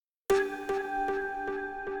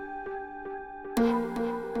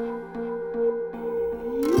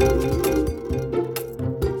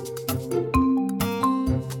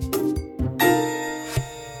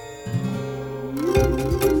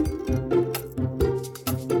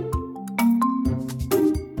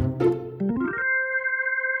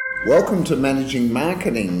Welcome to Managing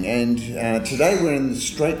Marketing, and today we're in the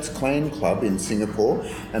Straits Clan Club in Singapore,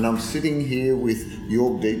 and I'm sitting here with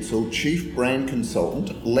Jorg Dietzel, Chief Brand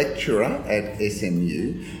Consultant, lecturer at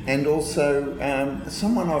SMU, and also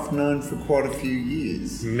someone I've known for quite a few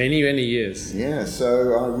years. Many years. Yeah,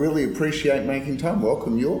 so I really appreciate making time.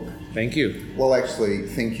 Welcome, Jorg. Thank you. Well, actually,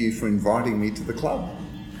 thank you for inviting me to the club.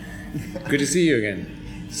 Good to see you again.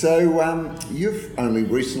 So you've only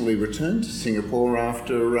recently returned to Singapore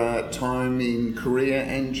after time in Korea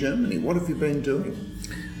and Germany. What have you been doing?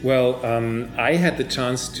 Well, I had the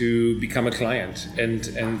chance to become a client,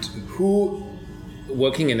 and who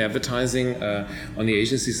working in advertising on the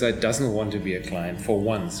agency side doesn't want to be a client for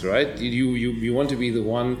once, right? You want to be the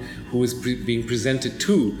one who is being presented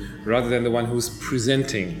to rather than the one who's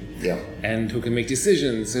presenting, and who can make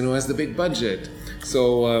decisions and who has the big budget.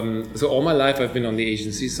 So all my life I've been on the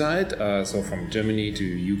agency side, so from Germany to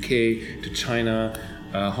UK to China,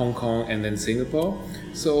 Hong Kong, and then Singapore.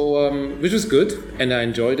 So which was good, and I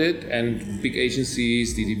enjoyed it. And big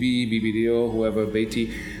agencies, DDB, BBDO, whoever,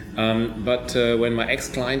 Beatty. But when my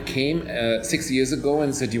ex-client came 6 years ago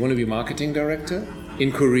and said, "Do you want to be marketing director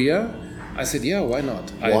in Korea?" I said, "Yeah, why not?"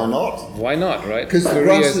 Why not, right? Because the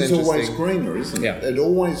grass is always greener, isn't it? Yeah. It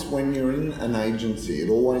always, when you're in an agency, it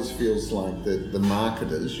always feels like the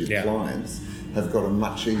marketers, your clients, have got a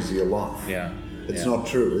much easier life. Yeah. It's not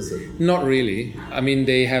true, is it? Not really. I mean,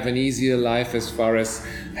 they have an easier life as far as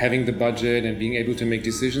having the budget and being able to make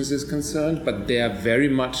decisions is concerned, but they are very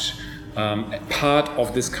much part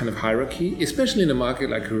of this kind of hierarchy, especially in a market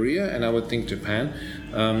like Korea, and I would think Japan,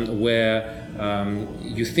 where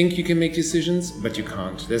you think you can make decisions, but you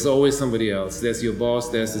can't. There's always somebody else. There's your boss,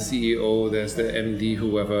 there's the CEO, there's the MD,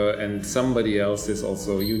 whoever, and somebody else is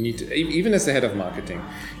also, you need to, even as the head of marketing,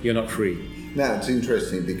 you're not free. Now, it's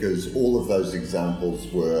interesting because all of those examples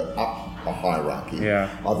were up a hierarchy. Yeah.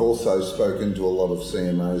 I've also spoken to a lot of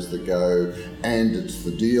CMOs that go, and it's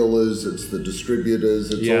the dealers, it's the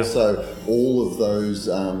distributors, it's also all of those,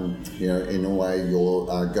 in a way, your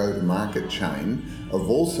go-to-market chain have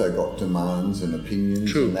also got demands and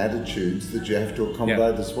opinions and attitudes that you have to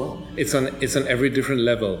accommodate as well. It's on every different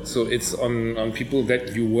level. So it's on people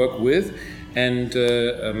that you work with and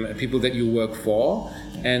people that you work for,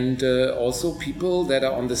 and also people that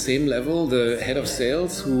are on the same level, the head of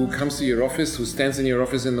sales who comes to your office, who stands in your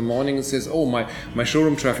office in the morning and says, "Oh, my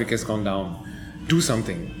showroom traffic has gone down. Do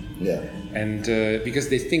something." Yeah. And because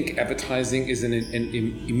they think advertising is an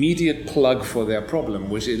immediate plug for their problem,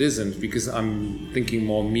 which it isn't, because I'm thinking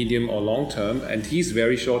more medium or long term, and he's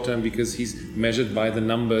very short term because he's measured by the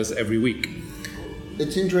numbers every week.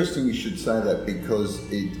 It's interesting you should say that, because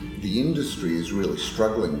the industry is really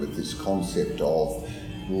struggling with this concept of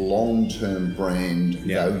long-term brand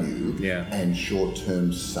value and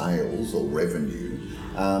short-term sales or revenue.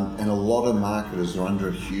 And a lot of marketers are under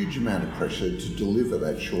a huge amount of pressure to deliver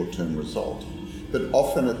that short-term result, but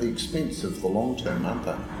often at the expense of the long-term, aren't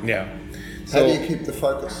they? Yeah. How do you keep the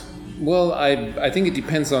focus? Well, I think it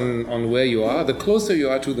depends on where you are. The closer you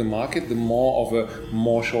are to the market, the more of a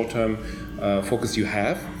more short-term focus you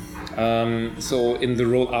have. So in the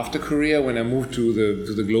role after Korea, when I moved to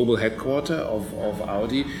the global headquarter of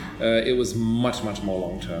Audi, it was much more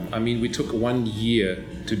long term. I mean, we took 1 year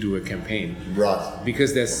to do a campaign, right?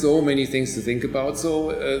 Because there's so many things to think about. So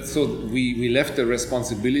we left the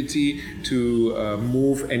responsibility to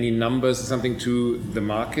move any numbers or something to the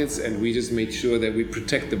markets, and we just made sure that we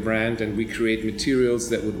protect the brand and we create materials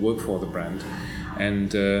that would work for the brand,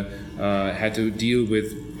 and had to deal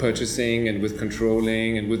with purchasing and with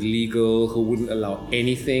controlling and with legal, who wouldn't allow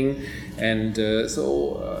anything, and so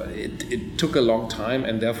it took a long time,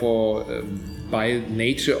 and therefore by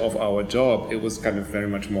nature of our job it was kind of very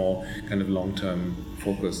much more kind of long-term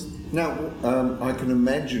focused. Now I can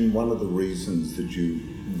imagine one of the reasons that you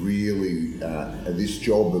really this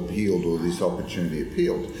job appealed, or this opportunity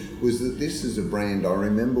appealed, was that this is a brand, I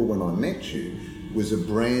remember when I met you, was a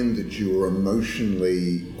brand that you were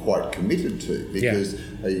emotionally quite committed to, because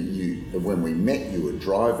when we met, you were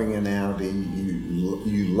driving an Audi,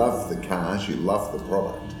 you love the cars, you love the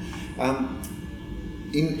product.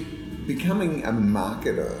 In becoming a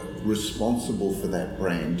marketer responsible for that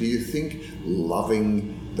brand, do you think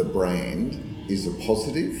loving the brand is a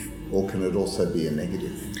positive, or can it also be a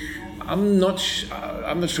negative? I'm not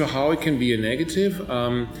sure how it can be a negative.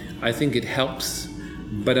 I think it helps,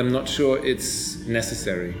 but I'm not sure it's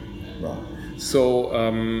necessary. Right.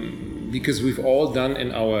 So because we've all done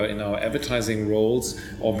in our advertising roles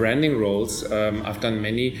or branding roles, I've done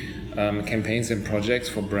many campaigns and projects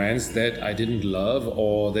for brands that I didn't love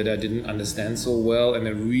or that I didn't understand so well, and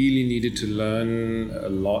I really needed to learn a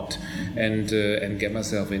lot and get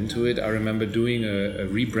myself into it. I remember doing a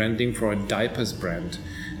rebranding for a diapers brand,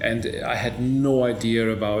 and I had no idea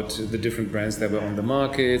about the different brands that were on the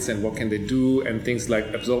markets and what can they do, and things like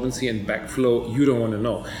absorbency and backflow. You don't want to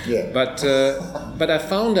know. Yeah. But I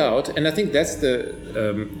found out, and I think that's the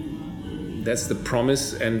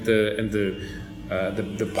promise and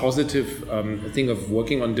the positive thing of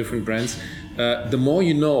working on different brands. The more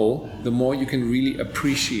you know, the more you can really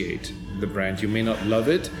appreciate the brand. You may not love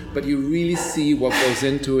it, but you really see what goes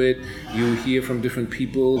into it. You hear from different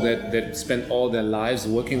people that spend all their lives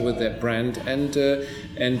working with that brand, and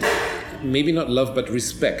maybe not love, but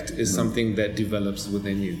respect is something that develops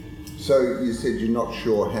within you. So you said you're not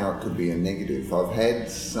sure how it could be a negative. I've had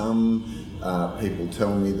some people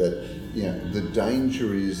tell me that the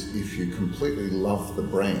danger is if you completely love the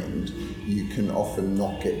brand, you can often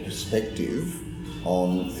not get perspective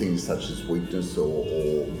on things such as weakness or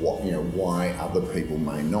what why other people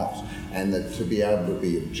may not, and that to be able to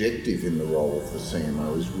be objective in the role of the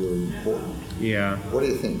CMO is really important. Yeah. What do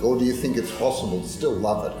you think? Or do you think it's possible to still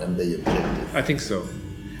love it and be objective? I think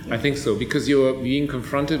so, because you're being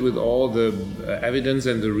confronted with all the evidence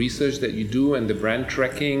and the research that you do and the brand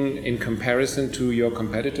tracking in comparison to your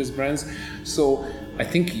competitors' brands. So I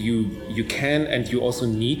think you can, and you also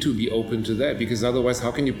need to be open to that, because otherwise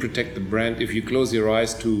how can you protect the brand if you close your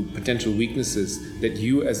eyes to potential weaknesses that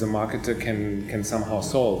you as a marketer can somehow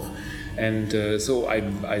solve? And so I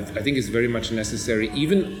think it's very much necessary,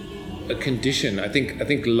 even a condition. I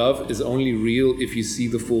think love is only real if you see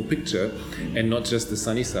the full picture and not just the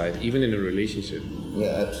sunny side, even in a relationship.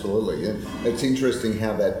 Yeah, absolutely. Yeah. It's interesting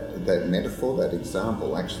how that metaphor, that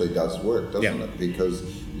example actually does work, doesn't it? Because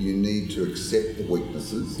you need to accept the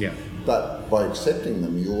weaknesses, but by accepting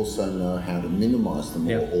them, you also know how to minimize them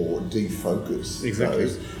or defocus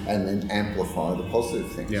those, and then amplify the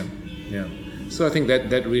positive things. Yeah. So I think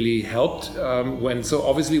that really helped. So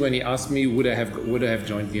obviously when he asked me would I have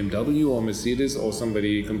joined BMW or Mercedes or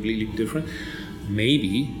somebody completely different,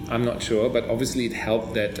 maybe, I'm not sure, but obviously it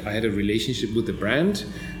helped that I had a relationship with the brand.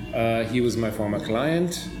 He was my former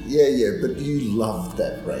client. Yeah, but you loved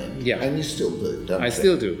that brand. Yeah. And you still do, don't you? I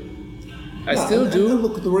still do. And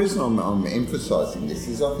look, the reason I'm emphasising this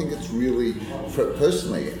is I think it's really,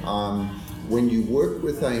 personally, when you work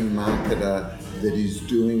with a marketer that is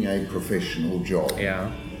doing a professional job,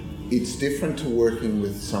 it's different to working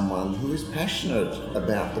with someone who is passionate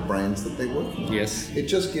about the brands that they're working on. Yes. It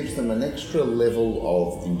just gives them an extra level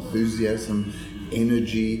of enthusiasm,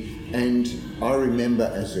 energy, and I remember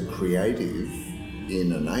as a creative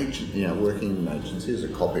in an agent, working in an agency as a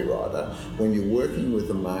copywriter, when you're working with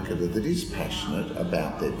a marketer that is passionate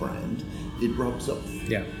about their brand, it rubs off.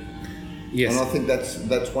 Yeah. Yes. And I think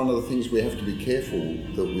that's one of the things we have to be careful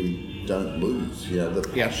that we don't lose, the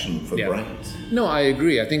passion for brands. No, I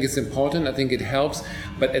agree. I think it's important. I think it helps.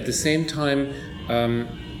 But at the same time,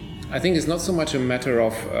 I think it's not so much a matter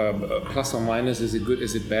of plus or minus, is it good,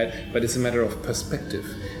 is it bad, but it's a matter of perspective.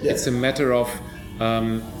 Yeah. It's a matter of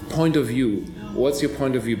point of view. What's your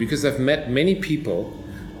point of view? Because I've met many people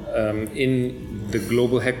in the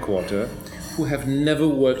global headquarters who have never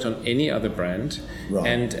worked on any other brand,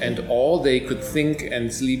 and all they could think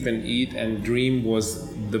and sleep and eat and dream was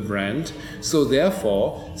the brand. So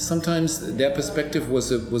therefore, sometimes their perspective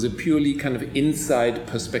was a purely kind of inside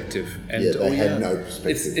perspective. And they had no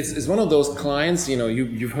perspective. It's one of those clients,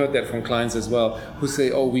 you've heard that from clients as well, who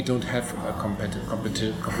say, "Oh, we don't have a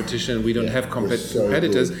competition. We don't have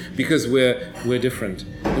competitors because we're different,"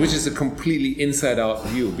 which is a completely inside out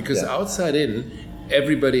view. Because outside in,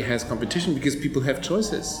 everybody has competition because people have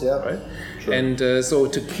choices, right? True. And so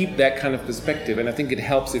to keep that kind of perspective, and I think it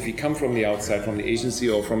helps if you come from the outside, from the agency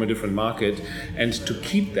or from a different market, and to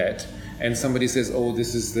keep that, and somebody says, "Oh,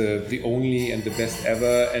 this is the only and the best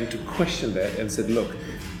ever," and to question that and said, "Look,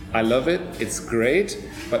 I love it, it's great,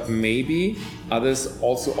 but maybe others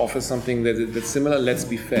also offer something that's similar. Let's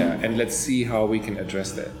be fair and let's see how we can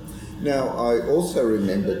address that." Now, I also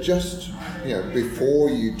remember just before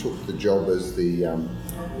you took the job as the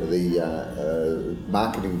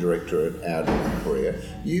marketing director out in Korea,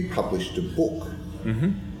 you published a book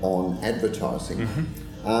on advertising,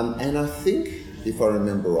 and I think, if I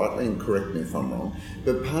remember rightly, and correct me if I'm wrong,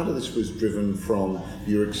 but part of this was driven from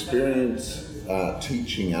your experience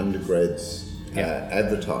teaching undergrads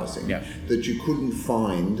advertising, Yeah. that you couldn't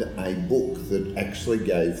find a book that actually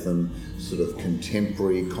gave them sort of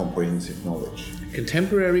contemporary, comprehensive knowledge.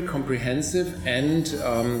 Contemporary, comprehensive, and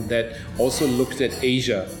that also looked at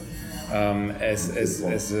Asia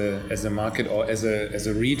as a market or as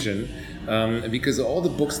a region, because all the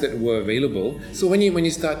books that were available. So when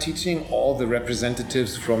you start teaching, all the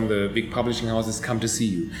representatives from the big publishing houses come to see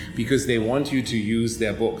you because they want you to use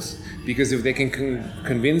their books. Because if they can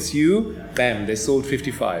convince you, bam, they sold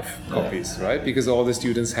 55 copies, right? Because all the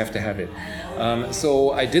students have to have it.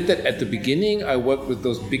 So I did that at the beginning. I worked with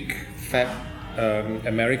those big fat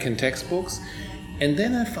American textbooks. And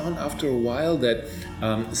then I found after a while that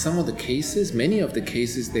many of the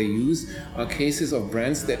cases they use are cases of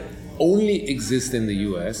brands that only exist in the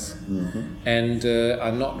US and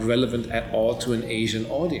are not relevant at all to an Asian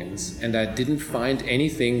audience. And I didn't find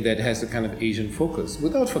anything that has a kind of Asian focus,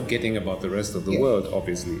 without forgetting about the rest of the world,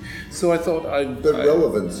 obviously. So I thought I'd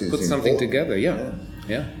put something together. Yeah.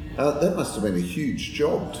 That must have been a huge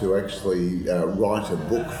job to actually write a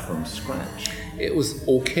book from scratch. It was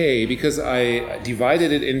okay because I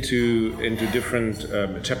divided it into different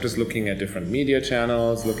chapters, looking at different media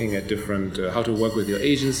channels, looking at different how to work with your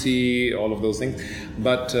agency, all of those things.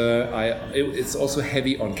 But it's also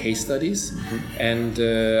heavy on case studies, and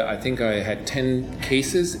I think I had 10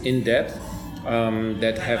 cases in depth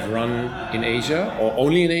that have run in Asia, or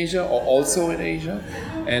only in Asia, or also in Asia,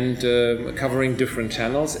 and covering different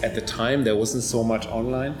channels. At the time, there wasn't so much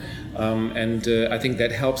online, and I think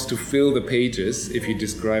that helps to fill the pages if you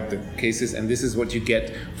describe the cases, and this is what you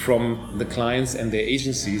get from the clients and their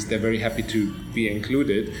agencies. They're very happy to be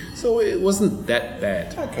included, so it wasn't that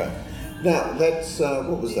bad. Okay. Now, that's,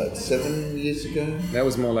 what was that, 7 years ago? That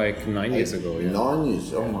was more like 9 years ago. Yeah. 9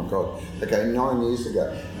 years, oh my God. Okay, 9 years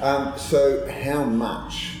ago. So how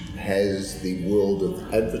much has the world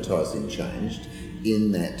of advertising changed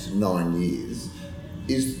in that 9 years?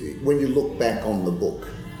 When you look back on the book,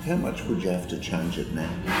 how much would you have to change it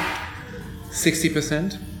now?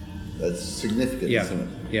 60%. That's significant, isn't it?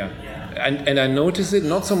 Yeah. And I noticed it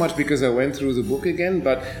not so much because I went through the book again,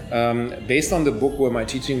 but based on the book were my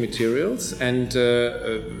teaching materials. And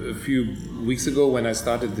a few weeks ago, when I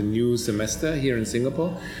started the new semester here in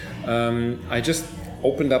Singapore, I just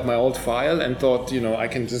opened up my old file and thought, I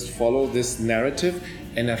can just follow this narrative.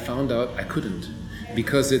 And I found out I couldn't,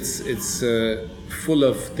 because it's full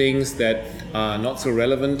of things that are not so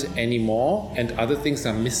relevant anymore, and other things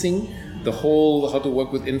are missing. The whole how to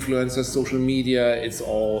work with influencers, social media, it's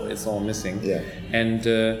all missing. Yeah. And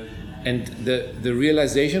the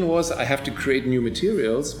realization was I have to create new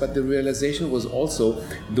materials, but the realization was also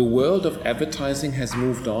the world of advertising has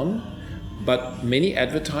moved on, but many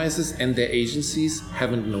advertisers and their agencies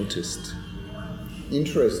haven't noticed.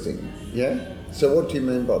 Interesting. Yeah. So what do you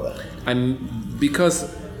mean by that?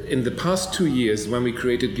 Because in the past 2 years, when we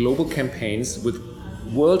created global campaigns with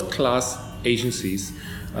world-class agencies,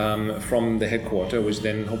 from the headquarters, which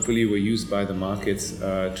then hopefully were used by the markets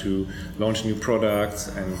to launch new products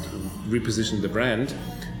and reposition the brand.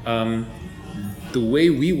 The way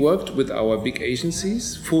we worked with our big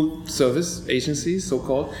agencies, full service agencies,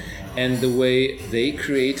 so-called, and the way they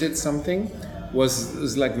created something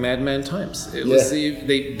was like madman times. It was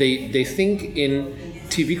they think in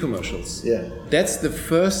TV commercials. Yeah. That's the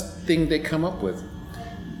first thing they come up with.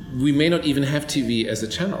 We may not even have TV as a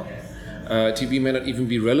channel. TV may not even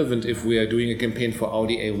be relevant if we are doing a campaign for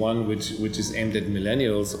Audi A1, which is aimed at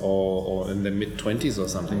millennials or in the mid-20s or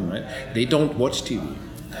something, right? They don't watch TV.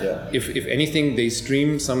 Yeah. If anything, they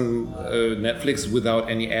stream some Netflix without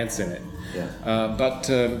any ads in it. Yeah. But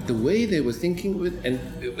the way they were thinking with, and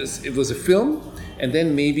it was a film, and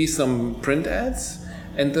then maybe some print ads,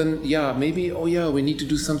 and then we need to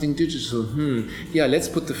do something digital. Let's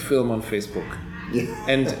put the film on Facebook. Yeah.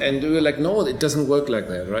 And we were like, no, it doesn't work like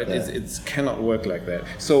that, right? Yeah. It cannot work like that.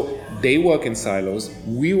 So they work in silos,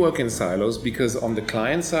 we work in silos, because on the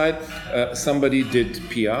client side, somebody did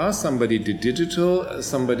PR, somebody did digital,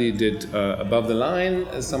 somebody did above the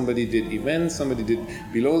line, somebody did events, somebody did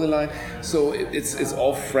below the line. So it's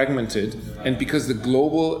all fragmented. And because the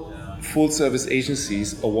global full-service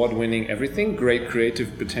agencies, award-winning everything, great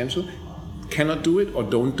creative potential, cannot do it or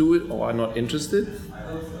don't do it or are not interested,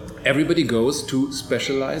 everybody goes to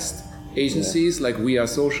specialized agencies like We Are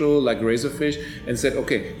Social, like Razorfish, and said,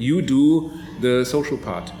 okay, you do the social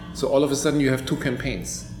part. So all of a sudden you have 2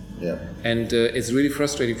 campaigns. Yeah. And it's really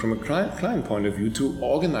frustrating from a client point of view to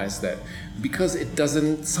organize that, because it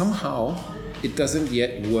doesn't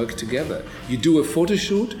yet work together. You do a photo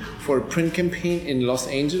shoot for a print campaign in Los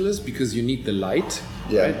Angeles because you need the light.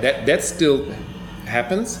 Yeah. Right? That's still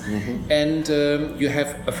happens, and you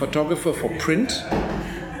have a photographer for print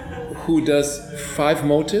who does 5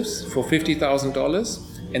 motives for $50,000,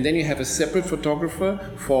 and then you have a separate photographer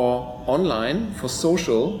for online, for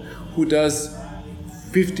social, who does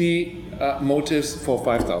 50 motives for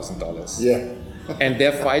 $5,000. Yeah. And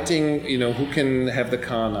they're fighting, who can have the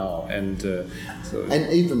car now, and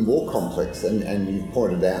and even more complex. And you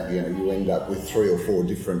pointed out, you end up with 3 or 4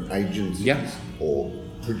 different agencies or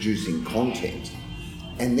producing content,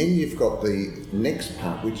 and then you've got the next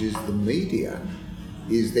part, which is the media.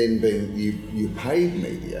 Is then being your paid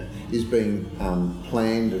media is being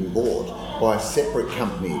planned and bought by a separate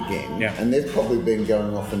company again, and they've probably been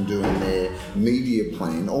going off and doing their media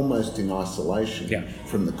plan almost in isolation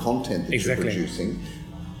from the content that you're producing.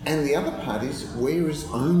 And the other part is, where is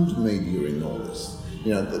owned media in all this?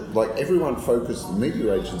 Like everyone focuses,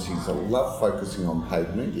 media agencies love focusing on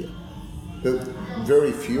paid media. But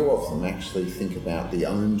very few of them actually think about the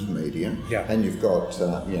owned media. Yeah. And you've got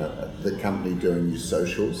the company doing your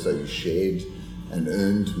social, so your shared and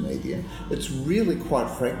earned media. It's really quite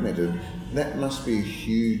fragmented. That must be a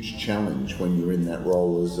huge challenge when you're in that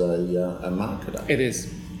role as a marketer. It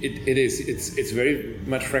is. It is. It's very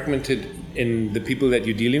much fragmented in the people that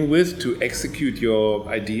you're dealing with to execute your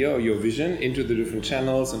idea or your vision into the different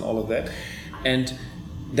channels and all of that. And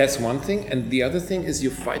that's one thing, and the other thing is you're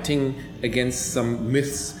fighting against some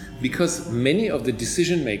myths, because many of the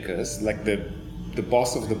decision makers, like the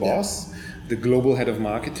boss of the boss, the global head of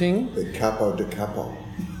marketing, the capo de capo,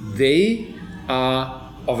 they are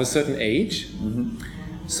of a certain age,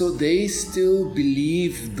 so they still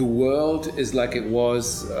believe the world is like it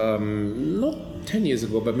was not 10 years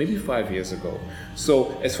ago, but maybe 5 years ago.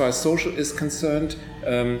 So as far as social is concerned,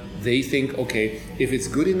 they think, okay, if it's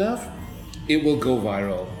good enough, it will go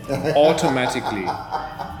viral automatically.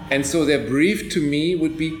 And so their brief to me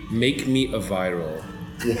would be, make me a viral.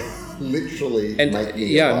 Yeah, literally. And make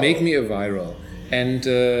me a viral. Make me a viral. And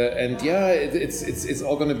it's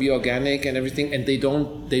all going to be organic and everything. And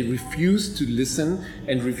they refuse to listen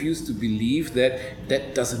and refuse to believe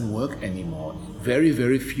that doesn't work anymore. Very,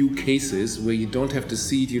 very few cases where you don't have to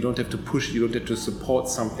seed, you don't have to push, you don't have to support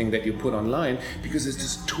something that you put online, because it's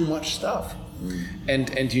just too much stuff.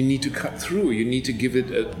 And you need to cut through. You need to give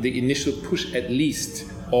it the initial push at least,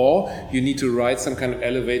 or you need to ride some kind of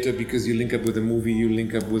elevator because you link up with a movie, you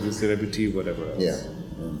link up with a celebrity, whatever else. Yeah.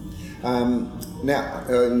 Now,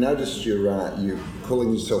 I noticed you're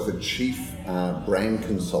calling yourself a chief brand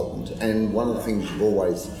consultant, and one of the things you've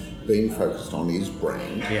always been focused on is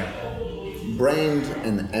brand. Yeah. Brand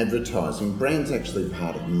and advertising. Brand's actually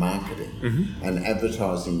part of marketing, and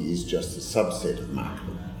advertising is just a subset of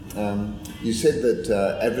marketing. You said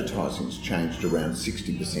that advertising's changed around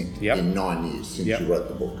 60% in 9 years since you wrote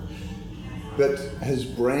the book. But has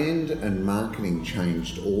brand and marketing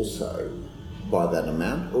changed also by that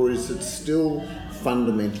amount, or is it still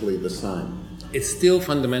fundamentally the same? It's still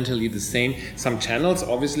fundamentally the same. Some channels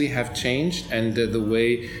obviously have changed, and the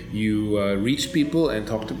way you reach people and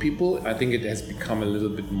talk to people, I think it has become a little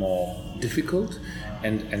bit more difficult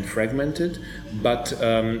and fragmented. But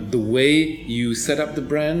the way you set up the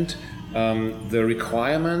brand, the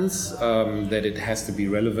requirements that it has to be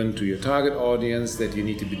relevant to your target audience, that you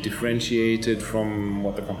need to be differentiated from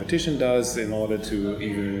what the competition does in order to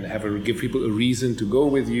even give people a reason to go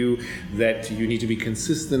with you, that you need to be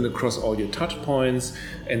consistent across all your touch points,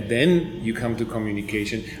 and then you come to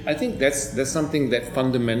communication. I think that's something that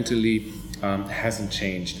fundamentally hasn't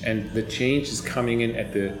changed, and the change is coming in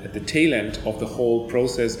at the tail end of the whole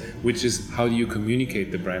process, which is how do you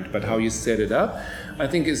communicate the brand, but how you set it up, I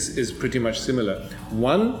think is pretty much similar.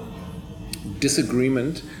 One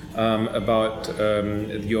disagreement about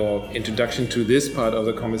your introduction to this part of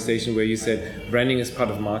the conversation, where you said branding is part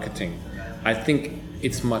of marketing. I think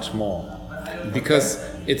it's much more, because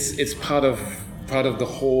it's part of the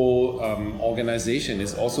whole organization.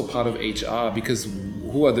 It's also part of HR, because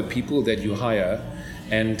who are the people that you hire,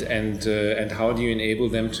 and how do you enable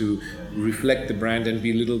them to reflect the brand and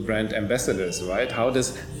be little brand ambassadors, right? How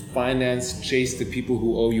does finance chase the people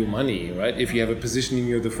who owe you money, right? If you have a positioning,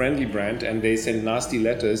 you're the friendly brand, and they send nasty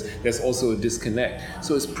letters, there's also a disconnect.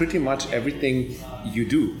 So it's pretty much everything you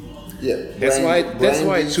do. Yeah, that's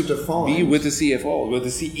why it should be with the CFO, with the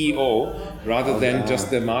CEO, rather than just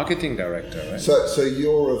the marketing director. Right? So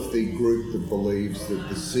you're of the group that believes that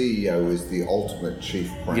the CEO is the ultimate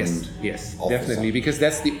chief brand. Yes, officer. Definitely, because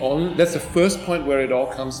that's the first point where it all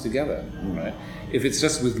comes together, right? If it's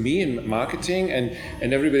just with me in marketing and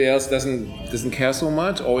everybody else doesn't care so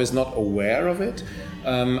much or is not aware of it,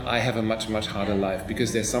 I have a much, much harder life,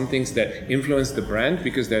 because there's some things that influence the brand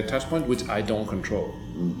because they're a touch point which I don't control.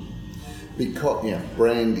 Because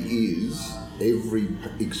brand is every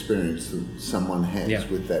experience that someone has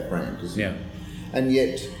with that brand, isn't it? And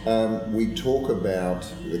yet we talk about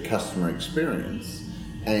the customer experience,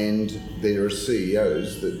 and there are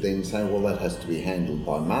CEOs that then say, well, that has to be handled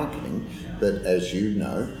by marketing. But as you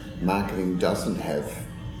know, marketing doesn't have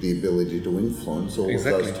the ability to influence all of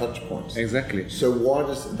those touch points. Exactly. So why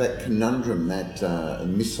does that conundrum, that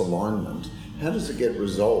misalignment, how does it get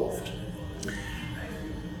resolved?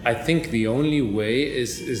 I think the only way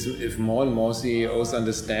is if more and more CEOs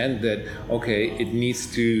understand that, okay, it needs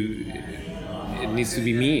to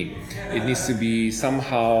be me. It needs to be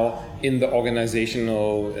somehow in the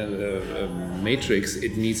organizational matrix.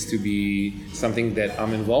 It needs to be something that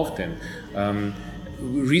I'm involved in.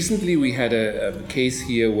 Recently, we had a case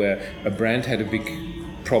here where a brand had a big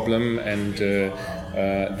problem, and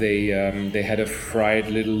they had a fried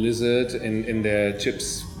little lizard in their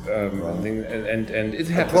chips. And it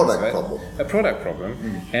happens, a product problem.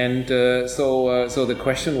 And so the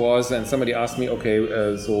question was, and somebody asked me, okay,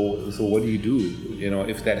 so what do you do,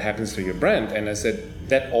 if that happens to your brand? And I said,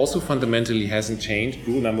 that also fundamentally hasn't changed.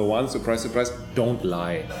 Rule number one, surprise, surprise, don't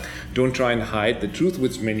lie. Don't try and hide the truth,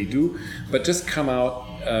 which many do, but just come out,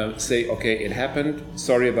 say, okay, it happened,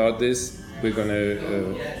 sorry about this, we're going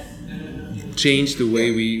to change the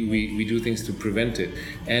way we do things to prevent it.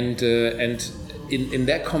 And in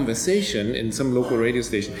that conversation, in some local radio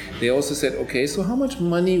station, they also said, okay, so how much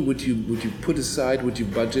money would you put aside, would you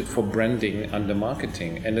budget for branding under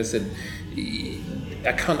marketing? And I said,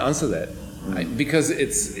 I can't answer that. Because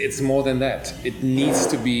it's more than that. It needs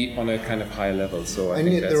to be on a kind of higher level. So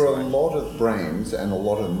and yet there are a lot of brands and a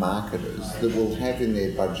lot of marketers that will have in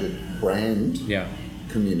their budget brand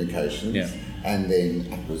communications, and then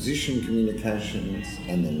acquisition communications,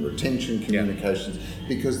 and then retention communications,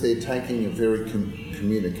 because they're taking a very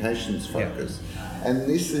communications focus. And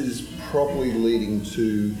this is probably leading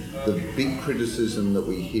to the big criticism that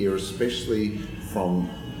we hear, especially from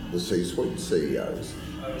the C-suite CEOs,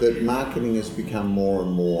 that marketing has become more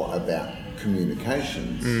and more about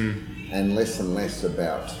communications and less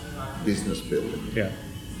about business building.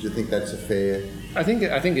 Do you think that's a fair? I think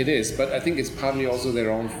it is, but I think it's partly also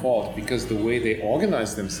their own fault, because the way they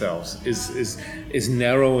organize themselves is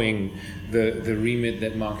narrowing the remit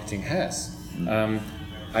that marketing has.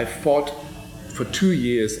 I fought for 2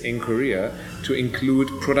 years in Korea to include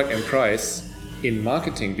product and price in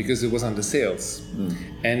marketing because it was under sales.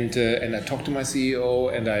 And I talked to my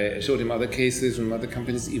CEO and I showed him other cases from other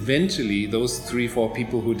companies. Eventually, those 3-4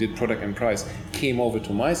 people who did product and price came over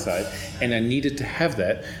to my side, and I needed to have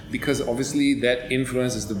that because obviously that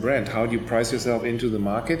influences the brand. How do you price yourself into the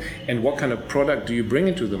market, and what kind of product do you bring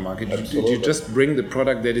into the market? Do you just bring the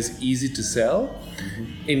product that is easy to sell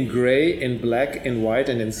in gray, in black, in white,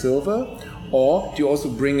 and in silver? Or do you also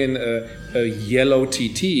bring in a yellow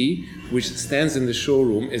TT, which stands in the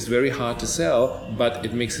showroom, is very hard to sell, but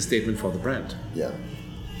it makes a statement for the brand? Yeah.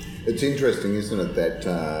 It's interesting, isn't it,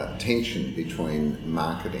 that tension between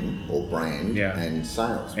marketing or brand and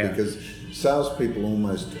sales, because salespeople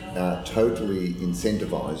almost totally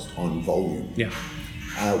incentivized on volume,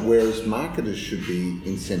 whereas marketers should be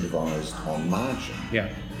incentivized on margin,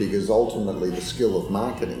 because ultimately the skill of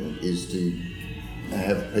marketing is to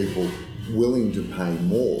have people willing to pay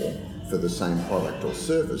more for the same product or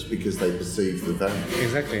service because they perceive the value.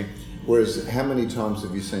 Exactly. Whereas, how many times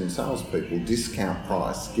have you seen salespeople discount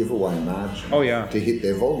price, give away margin to hit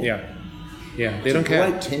their volume? They don't care.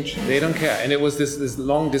 Great tension. They don't care. And it was this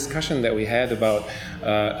long discussion that we had about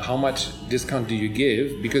how much discount do you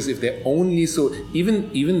give, because if they're only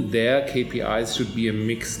even their KPIs should be a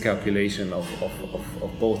mixed calculation of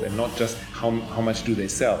both, and not just how much do they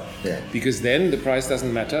sell. Because then the price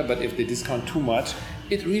doesn't matter, but if they discount too much,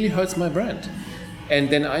 it really hurts my brand. And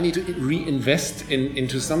then I need to reinvest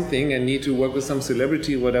into something and need to work with some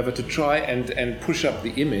celebrity or whatever to try and push up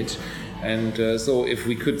the image. And so if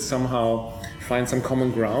we could somehow find some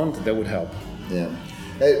common ground, that would help. Yeah.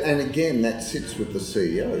 And again, that sits with the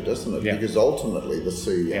CEO, doesn't it? Because ultimately the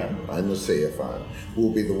CEO and the CFO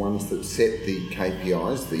will be the ones that set the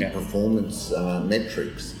KPIs, the performance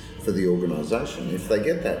metrics for the organisation. If they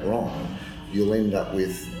get that wrong, you'll end up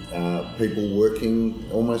with people working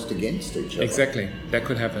almost against each other. Exactly, that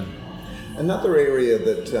could happen. Another area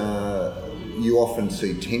that you often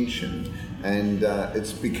see tension, and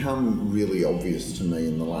it's become really obvious to me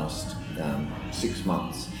in the last 6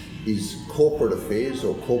 months, is corporate affairs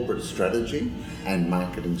or corporate strategy and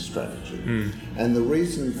marketing strategy. And the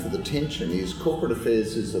reason for the tension is corporate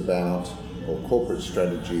affairs is about, or corporate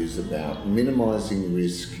strategy is about minimising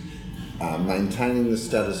risk, maintaining the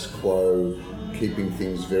status quo, keeping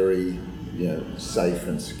things very, safe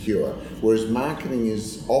and secure. Whereas marketing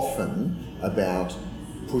is often about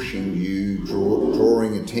pushing you,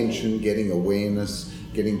 drawing attention, getting awareness,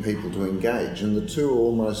 getting people to engage, and the two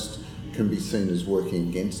almost can be seen as working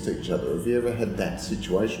against each other. Have you ever had that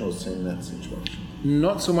situation or seen that situation?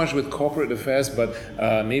 Not so much with corporate affairs, but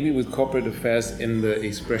maybe with corporate affairs in the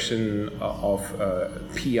expression of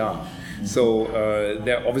PR. So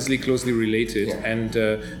they're obviously closely related, and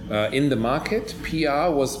in the market,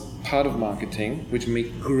 PR was part of marketing, which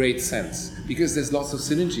made great sense because there's lots of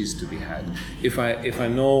synergies to be had. If I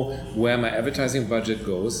know where my advertising budget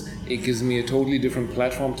goes, it gives me a totally different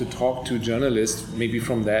platform to talk to journalists, maybe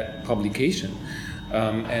from that publication,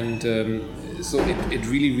 so it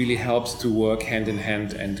really helps to work hand in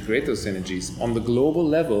hand and create those synergies. On the global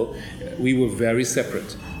level, we were very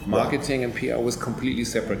separate. Marketing and PR was completely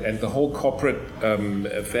separate, and the whole corporate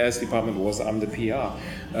affairs department was under PR.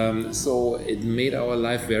 So it made our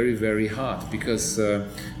life very hard because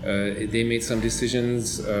they made some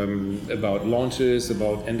decisions about launches,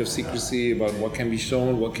 about end of secrecy, about what can be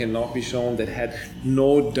shown, what cannot be shown, that had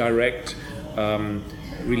no direct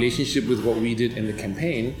relationship with what we did in the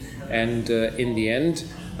campaign. And in the end,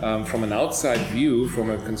 from an outside view, from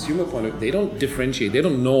a consumer point of view, they don't differentiate. They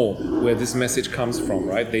don't know where this message comes from,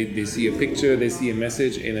 right? They see a picture, they see a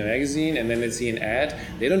message in a magazine, and then they see an ad.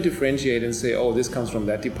 They don't differentiate and say, oh, this comes from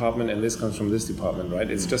that department and this comes from this department, right?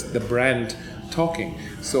 It's just the brand talking.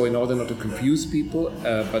 So in order not to confuse people,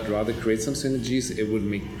 but rather create some synergies, it would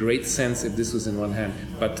make great sense if this was in one hand.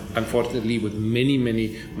 But unfortunately, with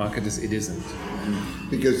many marketers, it isn't.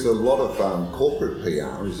 Because a lot of corporate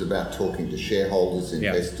PR is about talking to shareholders,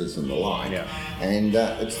 investors and the like. And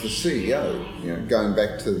it's the CEO, going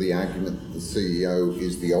back to the argument that the CEO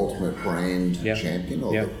is the ultimate brand champion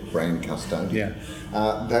or the brand custodian.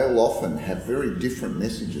 They'll often have very different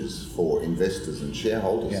messages for investors and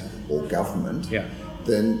shareholders or government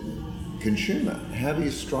than consumer. How do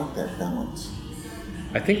you strike that balance?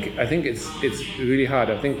 I think it's really hard.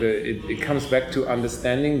 I think that it comes back to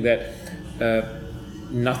understanding that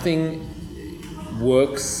nothing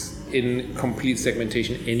works in complete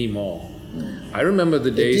segmentation anymore. I remember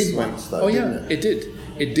the days it did when... once, though, didn't it? It did.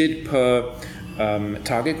 It did per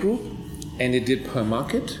target group, and it did per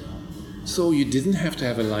market. So you didn't have to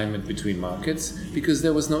have alignment between markets because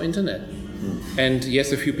there was no internet. And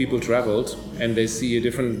yes, a few people traveled and they see a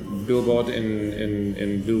different billboard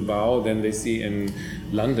in Bilbao than they see in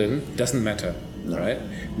London. Doesn't matter, right?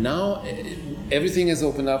 Now everything is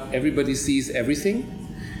opened up. Everybody sees everything,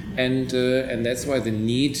 and that's why the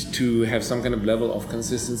need to have some kind of level of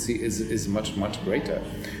consistency is much greater.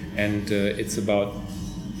 And it's about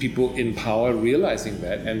people in power realizing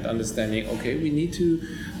that and understanding. Okay, we need to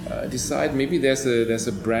decide. Maybe there's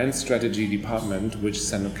a brand strategy department which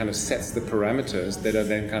kind of sets the parameters that are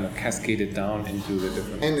then kind of cascaded down into the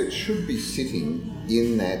different. And it should be sitting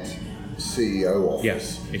in that CEO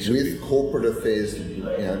office with corporate affairs,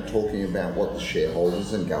 talking about what the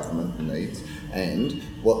shareholders and government needs and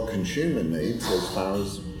what consumer needs as far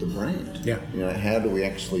as the brand. How do we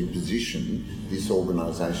actually position this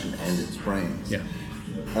organisation and its brands?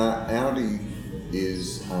 Audi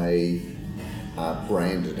is a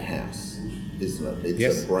branded house, isn't it?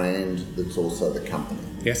 It's a brand that's also the company.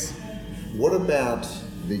 Yes. What about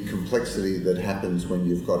the complexity that happens when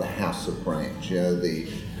you've got a house of brands? The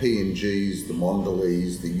P&Gs, the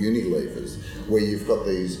Mondelez, the Unilevers, where you've got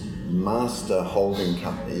these master holding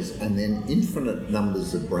companies and then infinite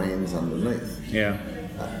numbers of brands underneath.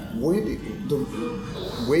 Where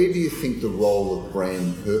do you think the role of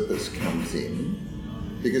brand purpose comes in?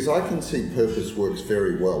 Because I can see purpose works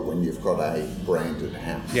very well when you've got a branded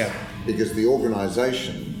house. Because the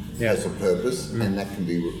organisation has a purpose and that can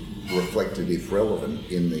be reflected, if relevant,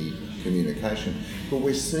 in the communication. But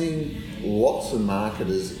we're seeing lots of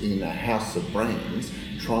marketers in a house of brands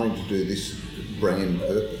trying to do this brand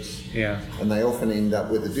purpose. And they often end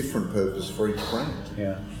up with a different purpose for each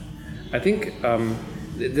brand. I think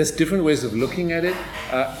there's different ways of looking at it.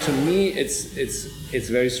 To me, it's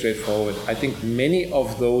very straightforward. I think many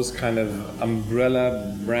of those kind of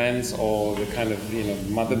umbrella brands or the kind of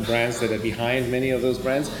mother brands that are behind many of those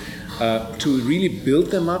brands, to really build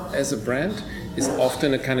them up as a brand is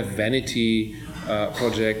often a kind of vanity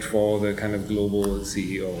project for the kind of global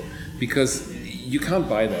CEO, because you can't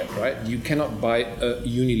buy that, right? You cannot buy a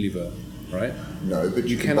Unilever, right? No, but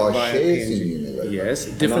you can buy shares in Unilever. Yes,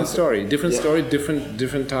 different story,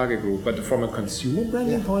 different target group. But from a consumer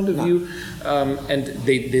branding point of view, and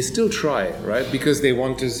they still try, right? Because they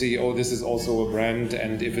want to see, oh, this is also a brand,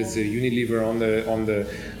 and if it's a Unilever on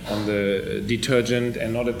the detergent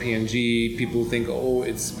and not a P&G, people think, oh,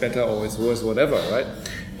 it's better or it's worse, whatever, right?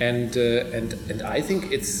 and I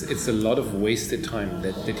think it's a lot of wasted time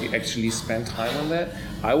that you actually spend time on that.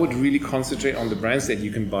 I would really concentrate on the brands that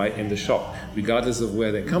you can buy in the shop, regardless of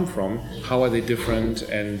where they come from, how are they different,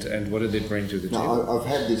 and what do they bring to the table. I've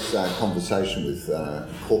had this conversation with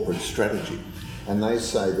corporate strategy, and they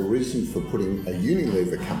say the reason for putting a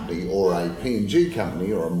Unilever company or a P&G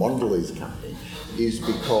company or a Mondelez company is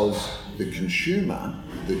because the consumer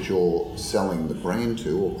that you're selling the brand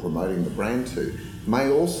to or promoting the brand to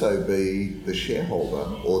may also be the shareholder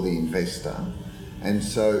or the investor, and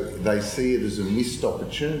so they see it as a missed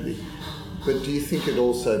opportunity. But do you think it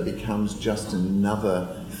also becomes just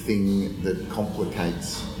another thing that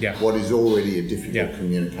complicates what is already a difficult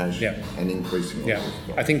communication and increasingly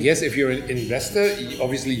difficult? I think yes, if you're an investor,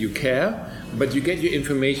 obviously you care, but you get your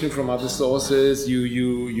information from other sources,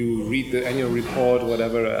 you read the annual report,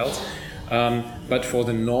 whatever else. But for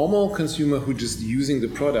the normal consumer who just using the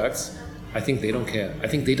products, I think they don't care. I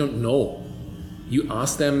think they don't know. You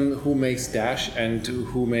ask them who makes Dash and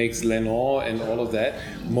who makes Lenore and all of that,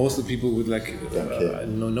 most of the people would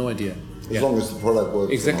no idea. As long as the product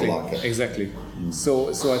works, exactly, and I like it. Exactly. So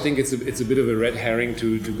I think it's a bit of a red herring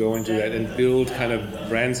to go into that and build kind of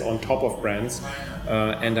brands on top of brands,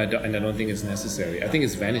 and I don't think it's necessary. I think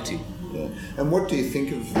it's vanity. Yeah. And what do you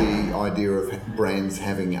think of the idea of brands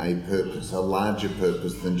having a purpose, a larger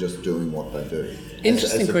purpose than just doing what they do?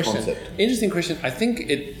 Interesting question. Concept? Interesting question. I think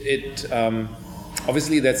it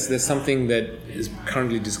obviously that's something that is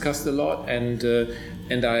currently discussed a lot,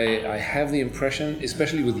 and I have the impression,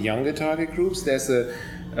 especially with younger target groups, there's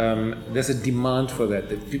a demand for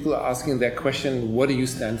that people are asking that question: what do you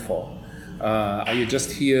stand for? Are you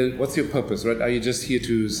just here? What's your purpose? Right? Are you just here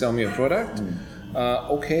to sell me a product?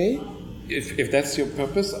 Okay. If that's your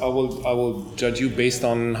purpose, I will judge you based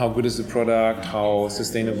on how good is the product, how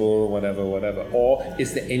sustainable, whatever. Or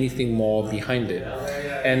is there anything more behind it?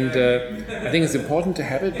 And I think it's important to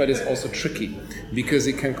have it, but it's also tricky because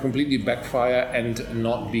it can completely backfire and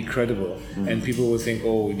not be credible. And people will think,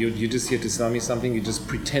 oh, you're just here to sell me something. You're just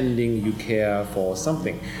pretending you care for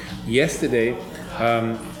something. Yesterday,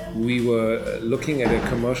 we were looking at a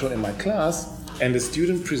commercial in my class, and a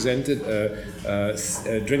student presented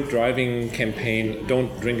a drink driving campaign, Don't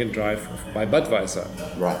Drink and Drive by Budweiser.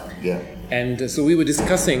 Right, yeah. And so we were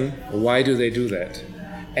discussing why do they do that.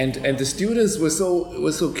 And the students were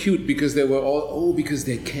so cute because they were all, because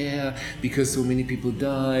they care, because so many people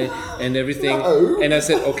die and everything. No. And I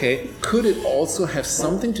said, okay, could it also have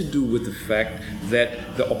something to do with the fact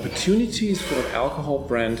that the opportunities for an alcohol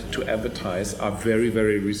brand to advertise are very,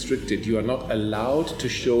 very restricted? You are not allowed to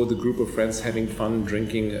show the group of friends having fun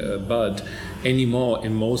drinking Bud anymore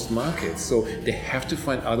in most markets. So they have to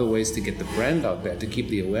find other ways to get the brand out there, to keep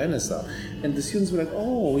the awareness up. And the students were like,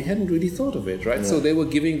 oh, we hadn't really thought of it, right? Yeah. So they were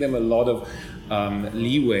giving them a lot of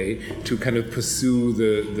leeway to kind of pursue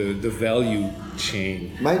the value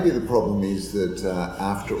chain. Maybe the problem is that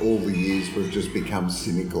after all the years we've just become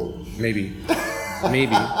cynical. Maybe.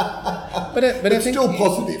 But I think still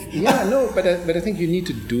positive. Yeah, no, but I think you need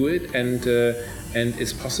to do it, and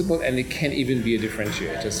it's possible, and it can even be a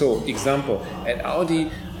differentiator. So, example, at Audi,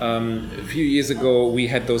 a few years ago, we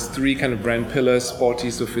had those three kind of brand pillars: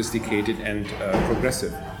 sporty, sophisticated, and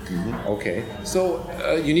progressive. Mm-hmm. Okay, so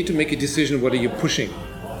you need to make a decision. What are you pushing,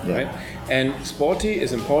 right? And sporty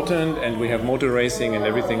is important, and we have motor racing and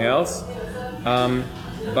everything else,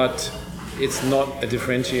 but it's not a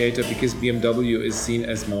differentiator because BMW is seen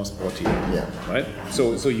as more sporty, right?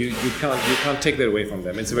 So you can't take that away from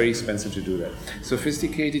them. It's very expensive to do that.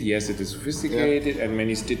 Sophisticated, yes, it is sophisticated, and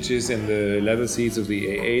many stitches in the leather seats of the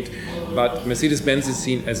A8, but Mercedes-Benz is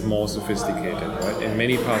seen as more sophisticated, right? In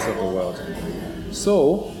many parts of the world.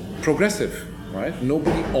 So progressive, right?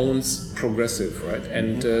 Nobody owns progressive, right?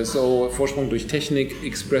 And so Vorsprung durch Technik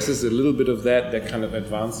expresses a little bit of that kind of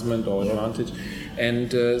advancement or advantage.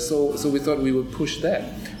 And so we thought we would push that.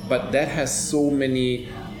 But that has so many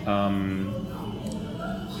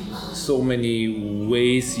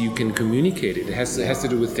ways you can communicate it. It has to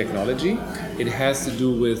do with technology. It has to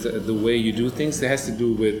do with the way you do things. It has to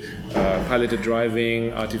do with piloted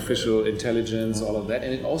driving, artificial intelligence, all of that.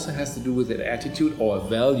 And it also has to do with an attitude or a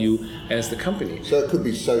value as the company. So it could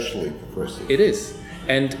be socially progressive. It is.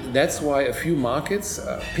 And that's why a few markets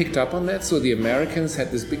picked up on that. So the Americans had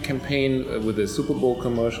this big campaign with a Super Bowl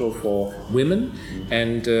commercial for women,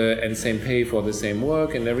 and same pay for the same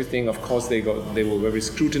work and everything. Of course, they were very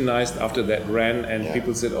scrutinized after that ran, and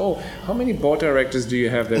people said, "Oh, how many board directors do you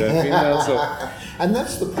have that are female?" So, and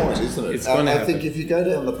that's the point, isn't it? I think if you go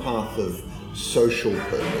down the path of social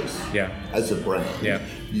purpose as a brand,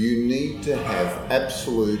 you need to have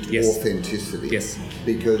absolute authenticity. Yes.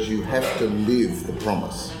 Because you have to live the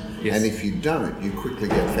promise. Yes. And if you don't, you quickly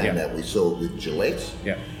get found out. We saw it with Gillette.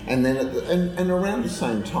 Yeah. And then and around the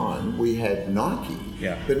same time, we had Nike.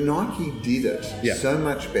 Yeah. But Nike did it so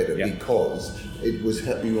much better because it was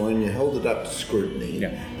when you held it up to scrutiny,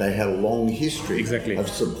 they had a long history of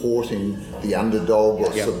supporting the underdog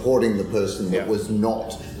or supporting the person that was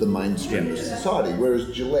not the mainstream of society. Whereas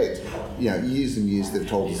Gillette, years and years they've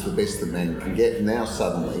told us the best that man can get. Now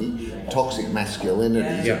suddenly, toxic masculinity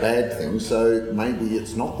is a bad thing, so maybe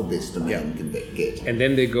it's not the best a man can get. And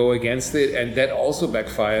then they go against it, and that also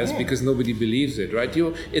backfires because nobody believes it, right?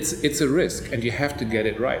 It's a risk, and you have to get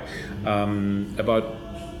it right. About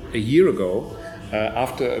a year ago,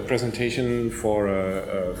 after a presentation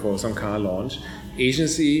for some car launch,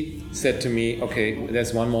 agency said to me, okay,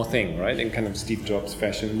 there's one more thing, right? In kind of Steve Jobs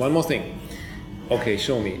fashion, one more thing. Okay,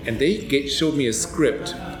 show me. And they showed me a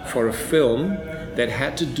script for a film that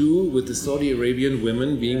had to do with the Saudi Arabian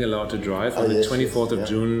women being allowed to drive on the 24th of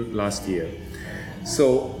June last year.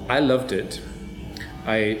 So I loved it.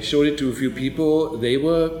 I showed it to a few people. They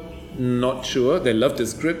were not sure. They loved the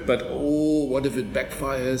script, but what if it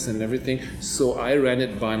backfires and everything? So I ran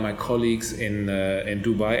it by my colleagues in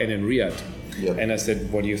Dubai and in Riyadh. Yep. And I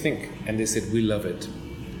said, what do you think? And they said, we love it.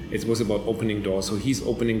 It was about opening doors. So he's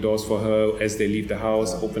opening doors for her as they leave the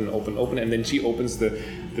house, open. And then she opens the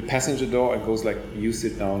passenger door and goes like, you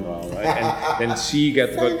sit down now, right? And then she got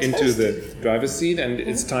into the driver's seat, and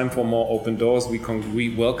it's time for more open doors.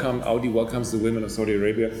 Audi welcomes the women of Saudi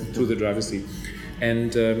Arabia to the driver's seat.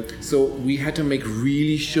 And so we had to make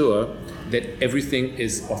really sure that everything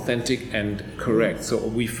is authentic and correct. So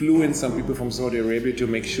we flew in some people from Saudi Arabia to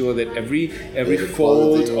make sure that every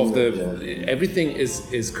fold of everything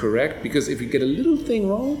is correct. Because if you get a little thing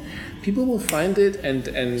wrong, people will find it and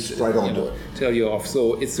tell you off.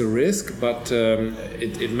 So it's a risk, but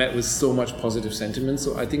it met with so much positive sentiment.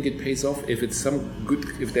 So I think it pays off if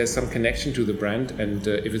there's some connection to the brand and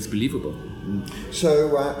if it's believable.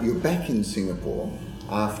 So you're back in Singapore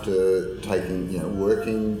after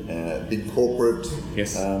working big corporate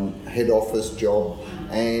head office job,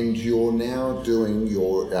 and you're now doing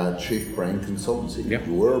your chief brand consultancy. Yep.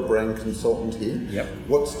 You were a brand consultant here. Yep.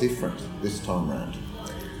 What's different this time around?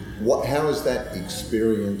 How has that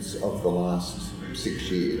experience of the last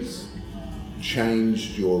 6 years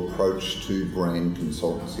changed your approach to brand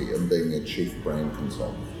consultancy and being a chief brand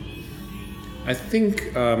consultant? I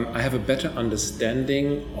think I have a better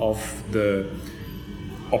understanding of the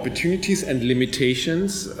opportunities and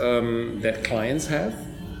limitations that clients have.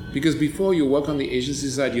 Because before you work on the agency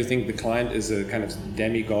side, you think the client is a kind of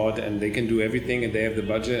demigod and they can do everything and they have the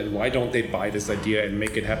budget, and why don't they buy this idea and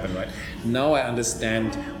make it happen, right? Now I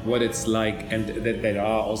understand what it's like, and that there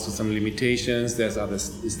are also some limitations. There's other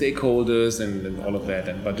stakeholders and all of that,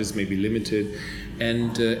 and budgets may be limited.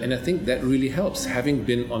 And I think that really helps, having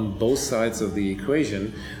been on both sides of the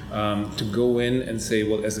equation, to go in and say,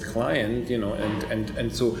 well, as a client,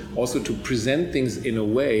 and so also to present things in a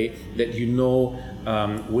way that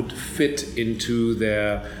would fit into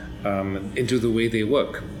their into the way they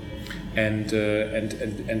work, and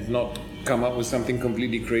not come up with something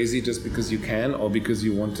completely crazy just because you can, or because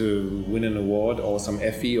you want to win an award or some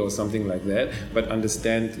Effie or something like that, but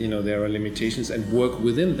understand there are limitations and work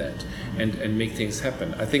within that and make things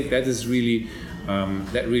happen. I think that is really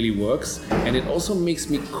that really works, and it also makes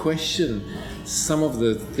me question some of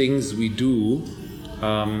the things we do,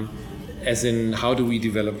 as in how do we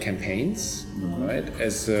develop campaigns, right?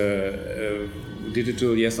 As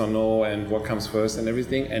digital yes or no, and what comes first and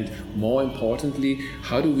everything, and more importantly,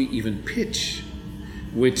 how do we even pitch,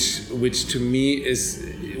 which to me is,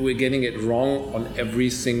 we're getting it wrong on every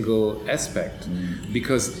single aspect.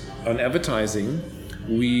 Because on advertising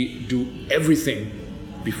we do everything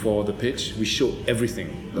before the pitch. We show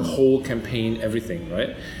everything, the whole campaign, everything,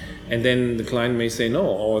 right? And then the client may say no,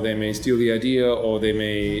 or they may steal the idea, or they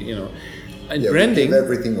may, And branding, we give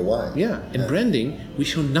everything away. In branding, we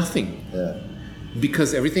show nothing.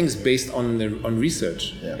 Because everything's based on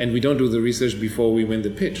research, and we don't do the research before we win the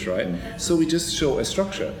pitch, right? So we just show a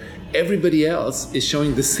structure. Everybody else is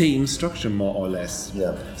showing the same structure, more or less.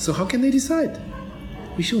 So how can they decide?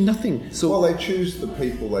 We show nothing. So they choose the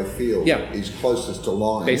people they feel is closest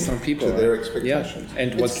aligned based on people, to their expectations.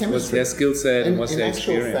 And what's their skill set and what's their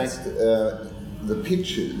experience. In actual fact, the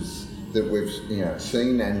pitches that we've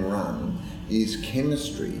seen and run is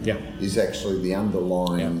chemistry. Is actually the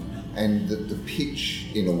underlying. And the pitch,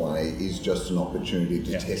 in a way, is just an opportunity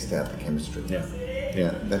to test out the chemistry.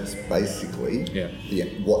 Yeah, that's basically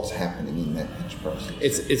what's happening in that pitch process.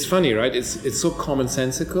 It's funny, right? It's so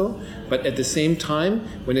commonsensical, but at the same time,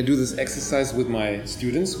 when I do this exercise with my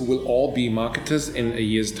students, who will all be marketers in a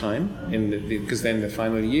year's time, because then the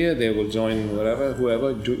final year they will join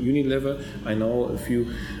whoever, Unilever, I know a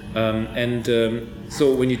few.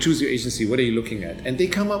 So when you choose your agency, what are you looking at? And they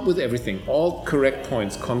come up with everything, all correct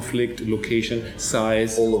points: conflict, location,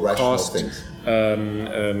 size, all the rational cost, things.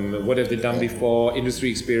 What have they done before, industry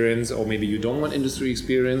experience, or maybe you don't want industry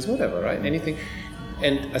experience, whatever, right? Anything.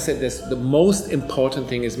 And I said the most important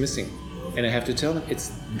thing is missing. And I have to tell them,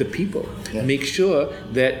 it's the people. Yeah. Make sure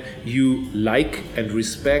that you like and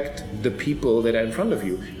respect the people that are in front of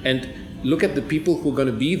you. And look at the people who are going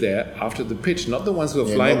to be there after the pitch, not the ones who are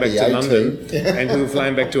flying back to London and who are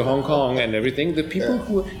flying back to Hong Kong and everything. The people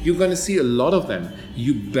who you're going to see a lot of them.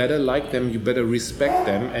 You better like them, you better respect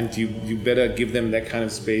them, and you better give them that kind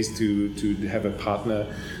of space to have a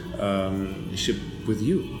partnership with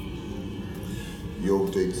you.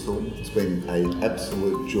 Jorg Dietzel, it's been an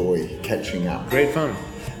absolute joy catching up. Great fun.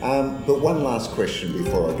 But one last question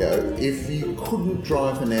before I go. If you couldn't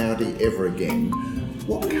drive an Audi ever again,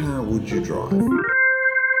 what car would you drive?